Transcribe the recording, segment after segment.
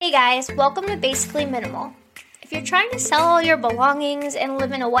Hey guys, welcome to Basically Minimal. If you're trying to sell all your belongings and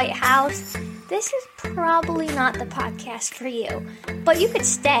live in a white house, this is probably not the podcast for you, but you could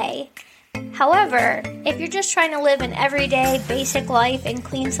stay. However, if you're just trying to live an everyday, basic life and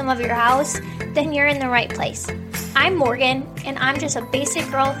clean some of your house, then you're in the right place. I'm Morgan, and I'm just a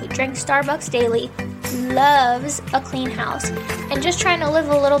basic girl who drinks Starbucks daily, loves a clean house, and just trying to live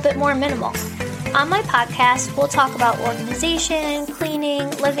a little bit more minimal. On my podcast, we'll talk about organization, cleaning,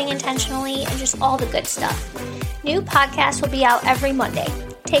 living intentionally, and just all the good stuff. New podcasts will be out every Monday.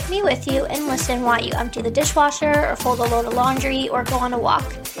 Take me with you and listen while you empty the dishwasher or fold a load of laundry or go on a walk.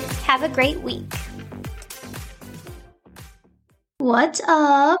 Have a great week. What's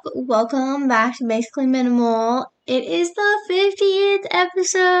up? Welcome back to Basically Minimal. It is the 50th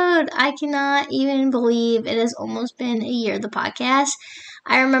episode. I cannot even believe it has almost been a year of the podcast.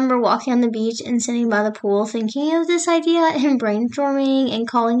 I remember walking on the beach and sitting by the pool thinking of this idea and brainstorming and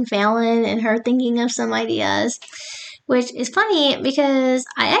calling Fallon and her thinking of some ideas, which is funny because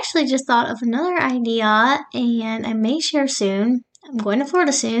I actually just thought of another idea and I may share soon. I'm going to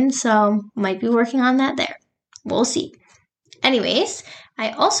Florida soon, so might be working on that there. We'll see. Anyways, I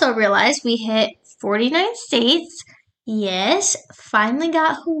also realized we hit 49 states. Yes, finally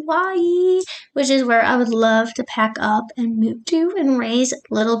got Hawaii, which is where I would love to pack up and move to and raise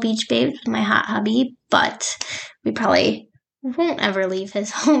little beach babes with my hot hubby, but we probably won't ever leave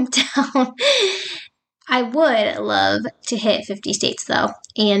his hometown. I would love to hit 50 states though,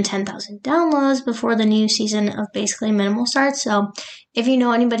 and 10,000 downloads before the new season of Basically Minimal starts. So if you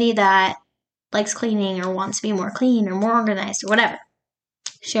know anybody that likes cleaning or wants to be more clean or more organized or whatever,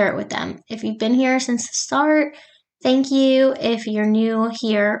 share it with them. If you've been here since the start, thank you. If you're new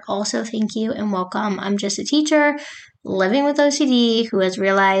here, also thank you and welcome. I'm just a teacher living with OCD who has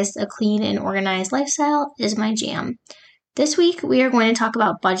realized a clean and organized lifestyle is my jam. This week, we are going to talk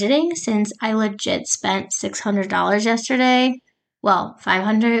about budgeting since I legit spent $600 yesterday. Well,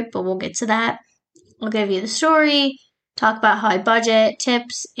 $500, but we'll get to that. I'll give you the story, talk about how I budget,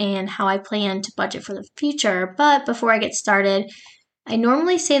 tips, and how I plan to budget for the future. But before I get started, I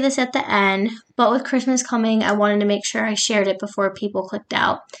normally say this at the end, but with Christmas coming, I wanted to make sure I shared it before people clicked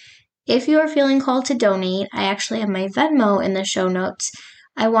out. If you are feeling called to donate, I actually have my Venmo in the show notes.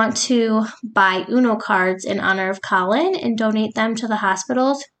 I want to buy Uno cards in honor of Colin and donate them to the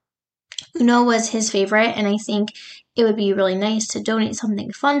hospitals. Uno was his favorite, and I think it would be really nice to donate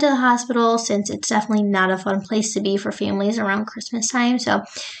something fun to the hospital since it's definitely not a fun place to be for families around Christmas time. So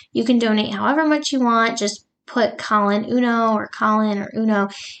you can donate however much you want. Just put Colin Uno or Colin or Uno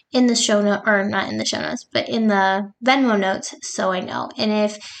in the show note, or not in the show notes, but in the Venmo notes so I know. And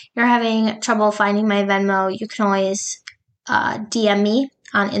if you're having trouble finding my Venmo, you can always DM me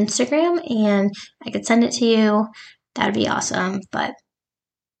on Instagram and I could send it to you. That'd be awesome. But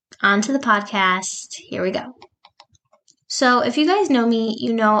on to the podcast. Here we go. So if you guys know me,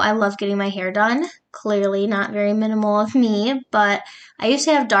 you know I love getting my hair done. Clearly not very minimal of me, but I used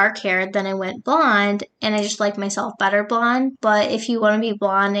to have dark hair, then I went blonde, and I just like myself better blonde. But if you want to be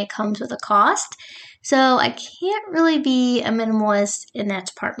blonde, it comes with a cost. So I can't really be a minimalist in that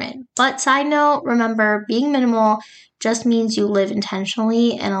department. But side note, remember, being minimal just means you live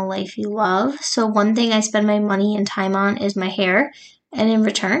intentionally and a life you love. So one thing I spend my money and time on is my hair, and in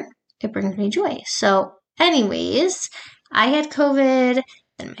return, it brings me joy. So anyways, I had COVID,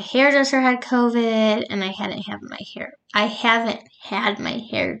 then my hairdresser had COVID, and I haven't had my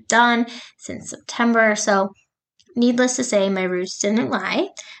hair done since September. So needless to say, my roots didn't lie.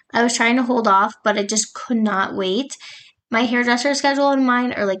 I was trying to hold off, but I just could not wait. My hairdresser schedule and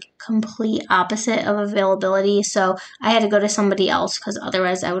mine are like complete opposite of availability, so I had to go to somebody else because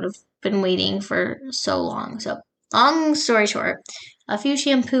otherwise I would have been waiting for so long. So long story short, a few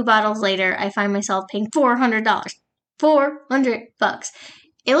shampoo bottles later, I find myself paying $400. $400.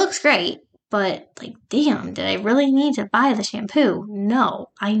 It looks great, but like, damn, did I really need to buy the shampoo? No,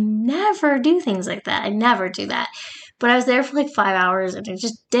 I never do things like that. I never do that. But I was there for like 5 hours and I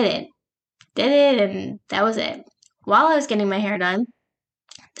just did it, and that was it. While I was getting my hair done,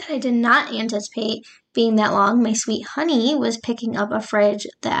 that I did not anticipate being that long, my sweet honey was picking up a fridge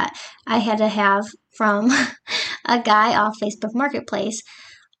that I had to have from a guy off Facebook Marketplace.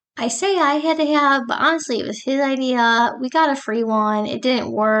 I say I had to have, but honestly, it was his idea. We got a free one. It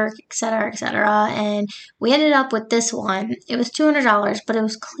didn't work, etc., and we ended up with this one. It was $200, but it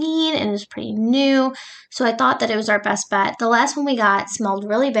was clean and it was pretty new, so I thought that it was our best bet. The last one we got smelled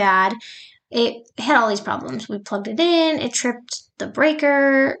really bad. It had all these problems. We plugged it in. It tripped the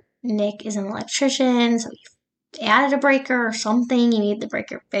breaker. Nick is an electrician, so he added a breaker or something. He made the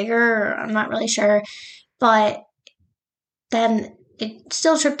breaker bigger. I'm not really sure. But then it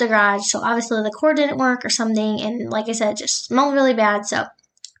still tripped the garage. So obviously the cord didn't work or something. And like I said, it just smelled really bad. So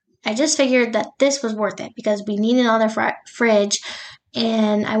I just figured that this was worth it because we need another fridge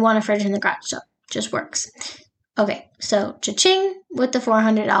and I want a fridge in the garage. So it just works. Okay, so cha-ching with the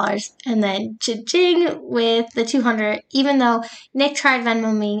 $400 and then cha-ching with the $200, even though Nick tried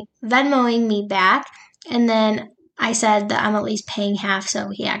Venmoing me back, and then I said that I'm at least paying half, so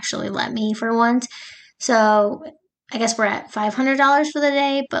he actually let me for once. So I guess we're at $500 for the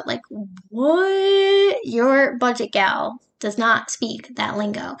day, but like, what? Your budget gal does not speak that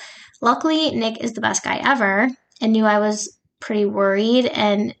lingo. Luckily, Nick is the best guy ever and knew I was pretty worried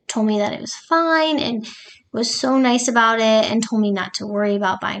and told me that it was fine and was so nice about it and told me not to worry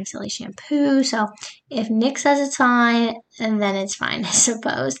about buying silly shampoo. So if Nick says it's fine, then it's fine, I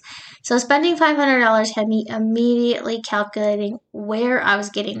suppose. So spending $500 had me immediately calculating where I was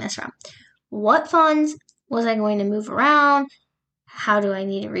getting this from. What funds was I going to move around? How do I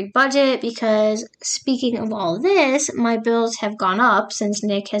need to rebudget? Because speaking of all this, my bills have gone up since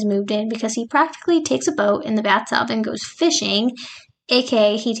Nick has moved in because he practically takes a boat in the bathtub and goes fishing,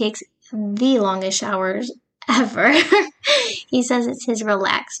 aka he takes the longest showers ever. He says it's his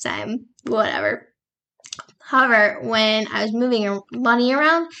relax time. Whatever. However, when I was moving money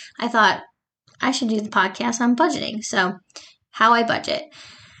around, I thought I should do the podcast on budgeting. So, how I budget.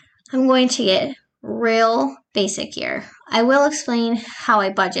 I'm going to get real basic here. I will explain how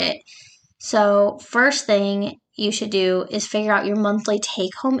I budget. So, first thing you should do is figure out your monthly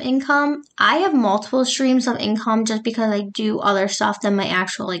take-home income. I have multiple streams of income just because I do other stuff than my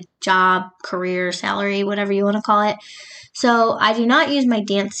actual like job, career, salary, whatever you want to call it. So I do not use my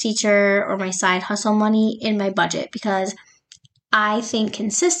dance teacher or my side hustle money in my budget because I think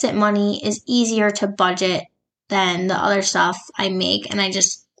consistent money is easier to budget than the other stuff I make, and I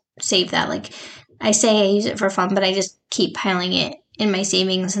just save that. Like I say I use it for fun, but I just keep piling it in my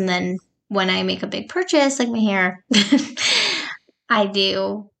savings, and then when I make a big purchase, like my hair,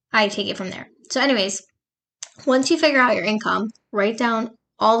 I take it from there. So anyways, once you figure out your income, write down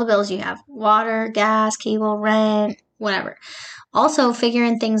all the bills you have, water, gas, cable, rent, whatever. Also figure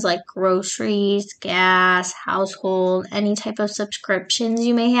in things like groceries, gas, household, any type of subscriptions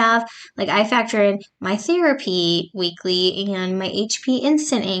you may have. Like I factor in my therapy weekly and my HP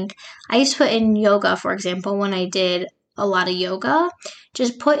Instant Ink. I used to put in yoga, for example, when I did a lot of yoga.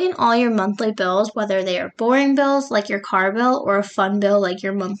 Just put in all your monthly bills, whether they are boring bills like your car bill or a fun bill like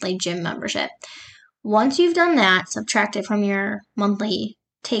your monthly gym membership. Once you've done that, subtract it from your monthly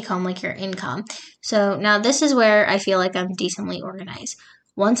take home, like your income. So now this is where I feel like I'm decently organized.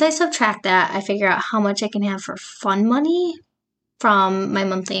 Once I subtract that, I figure out how much I can have for fun money from my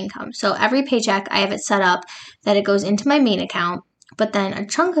monthly income. So every paycheck, I have it set up that it goes into my main account, but then a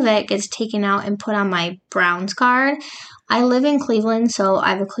chunk of it gets taken out and put on my Browns card. I live in Cleveland, so I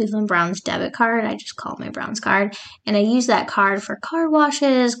have a Cleveland Browns debit card. I just call it my Browns card. And I use that card for car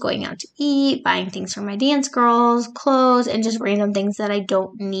washes, going out to eat, buying things for my dance girls, clothes, and just random things that I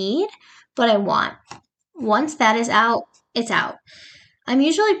don't need, but I want. Once that is out, it's out. I'm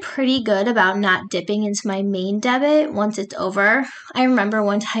usually pretty good about not dipping into my main debit once it's over. I remember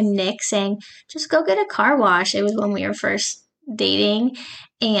one time Nick saying, just go get a car wash. It was when we were first dating,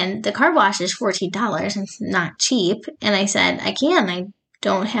 and the car wash is $14 and it's not cheap. And I said, I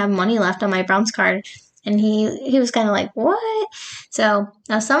don't have money left on my Browns card. And he was kind of like, what? So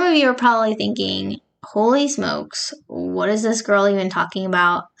now some of you are probably thinking, holy smokes, what is this girl even talking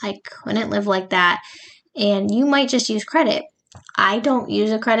about? I couldn't live like that. And you might just use credit. I don't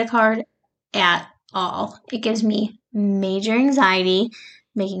use a credit card at all. It gives me major anxiety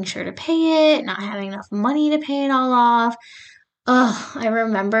making sure to pay it, not having enough money to pay it all off. Ugh, I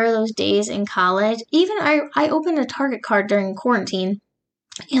remember those days in college. Even I opened a Target card during quarantine,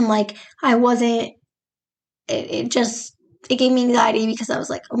 and like I wasn't, it gave me anxiety because I was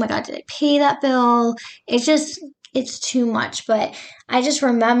like, oh my God, did I pay that bill? It's too much. But I just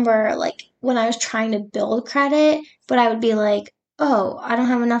remember like when I was trying to build credit, but I would be like, oh, I don't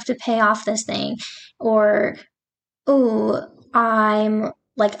have enough to pay off this thing. Or, oh,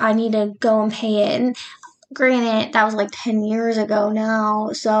 I need to go and pay it. And granted, that was like 10 years ago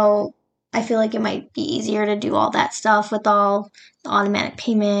now, so I feel like it might be easier to do all that stuff with all the automatic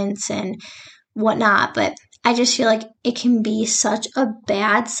payments and whatnot, but I just feel like it can be such a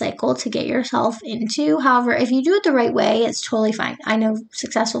bad cycle to get yourself into. However, if you do it the right way, it's totally fine. I know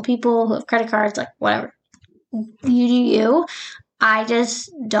successful people who have credit cards, like whatever. You do you. I just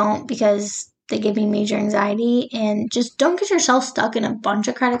don't because they give me major anxiety, and just don't get yourself stuck in a bunch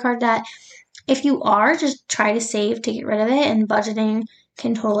of credit card debt. If you are, just try to save to get rid of it, and budgeting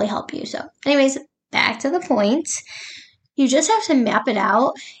can totally help you. So anyways, back to the point. You just have to map it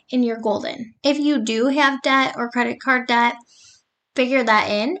out and you're golden. If you do have debt or credit card debt, figure that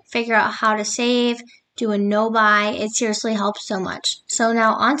in, figure out how to save, do a no buy. It seriously helps so much. So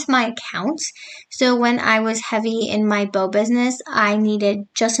now onto my accounts. So when I was heavy in my bow business, I needed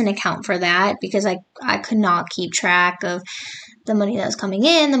just an account for that because I could not keep track of the money that was coming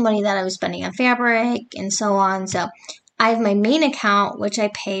in, the money that I was spending on fabric, and so on. So I have my main account, which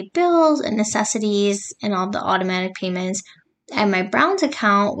I pay bills and necessities and all the automatic payments. I have my Browns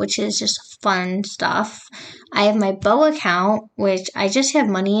account, which is just fun stuff. I have my bow account, which I just have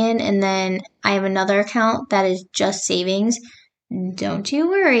money in, and then I have another account that is just savings. Don't you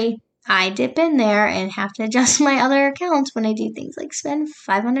worry. I dip in there and have to adjust my other accounts when I do things like spend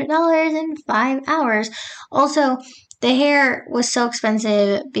 $500 in 5 hours. Also, the hair was so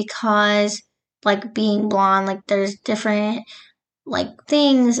expensive because, like, being blonde, like, there's different, like,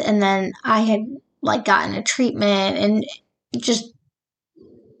 things, and then I had, like, gotten a treatment, and just,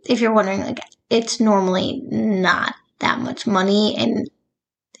 if you're wondering, like, it's normally not that much money, and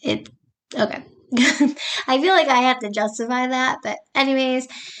okay. I feel like I have to justify that, but anyways,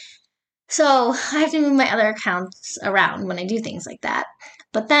 so I have to move my other accounts around when I do things like that.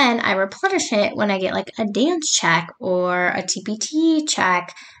 But then I replenish it when I get like a dance check or a TPT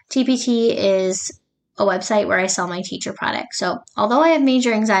check. TPT is a website where I sell my teacher products. So although I have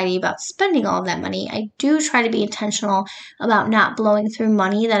major anxiety about spending all of that money, I do try to be intentional about not blowing through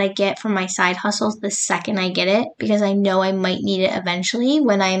money that I get from my side hustles the second I get it, because I know I might need it eventually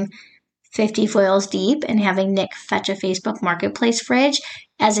when I'm 50 foils deep and having Nick fetch a Facebook Marketplace fridge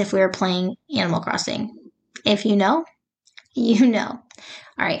as if we were playing Animal Crossing. If you know, you know.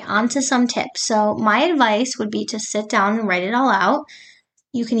 All right, on to some tips. So my advice would be to sit down and write it all out.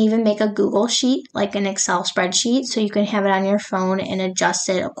 You can even make a Google sheet, like an Excel spreadsheet, so you can have it on your phone and adjust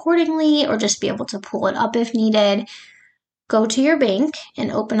it accordingly, or just be able to pull it up if needed. Go to your bank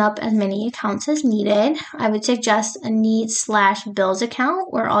and open up as many accounts as needed. I would suggest a needs/bills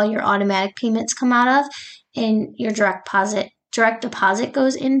account where all your automatic payments come out of and your direct deposit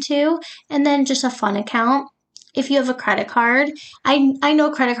goes into, and then just a fun account. If you have a credit card, I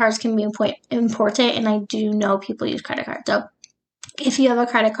know credit cards can be important, and I do know people use credit cards. So if you have a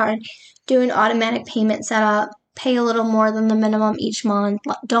credit card, do an automatic payment setup, pay a little more than the minimum each month.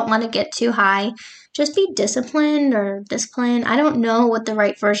 Don't let it get too high. Just be disciplined or disciplined. I don't know what the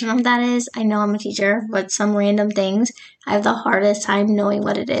right version of that is. I know I'm a teacher, but some random things, I have the hardest time knowing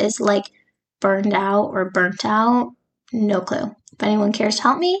what it is, like burned out or burnt out. No clue. If anyone cares to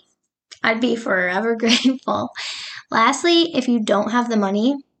help me, I'd be forever grateful. Lastly, if you don't have the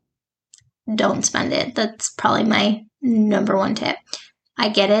money, don't spend it. That's probably my number one tip. I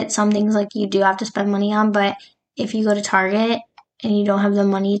get it. Some things like you do have to spend money on, but if you go to Target and you don't have the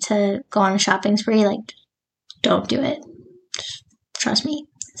money to go on a shopping spree, like, don't do it. Just trust me,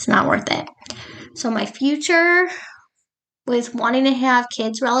 it's not worth it. So my future, with wanting to have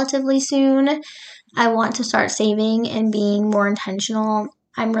kids relatively soon, I want to start saving and being more intentional.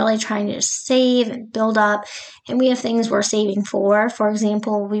 I'm really trying to save and build up, and we have things we're saving for. For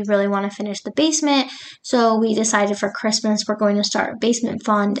example, we really want to finish the basement, so we decided for Christmas we're going to start a basement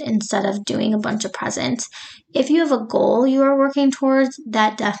fund instead of doing a bunch of presents. If you have a goal you are working towards,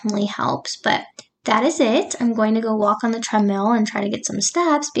 that definitely helps, but that is it. I'm going to go walk on the treadmill and try to get some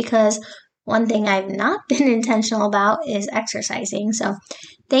steps, because one thing I've not been intentional about is exercising. So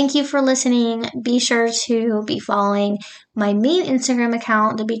thank you for listening. Be sure to be following my main Instagram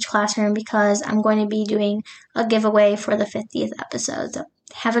account, The Beach Classroom, because I'm going to be doing a giveaway for the 50th episode. So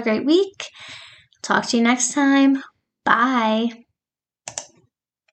have a great week. Talk to you next time. Bye.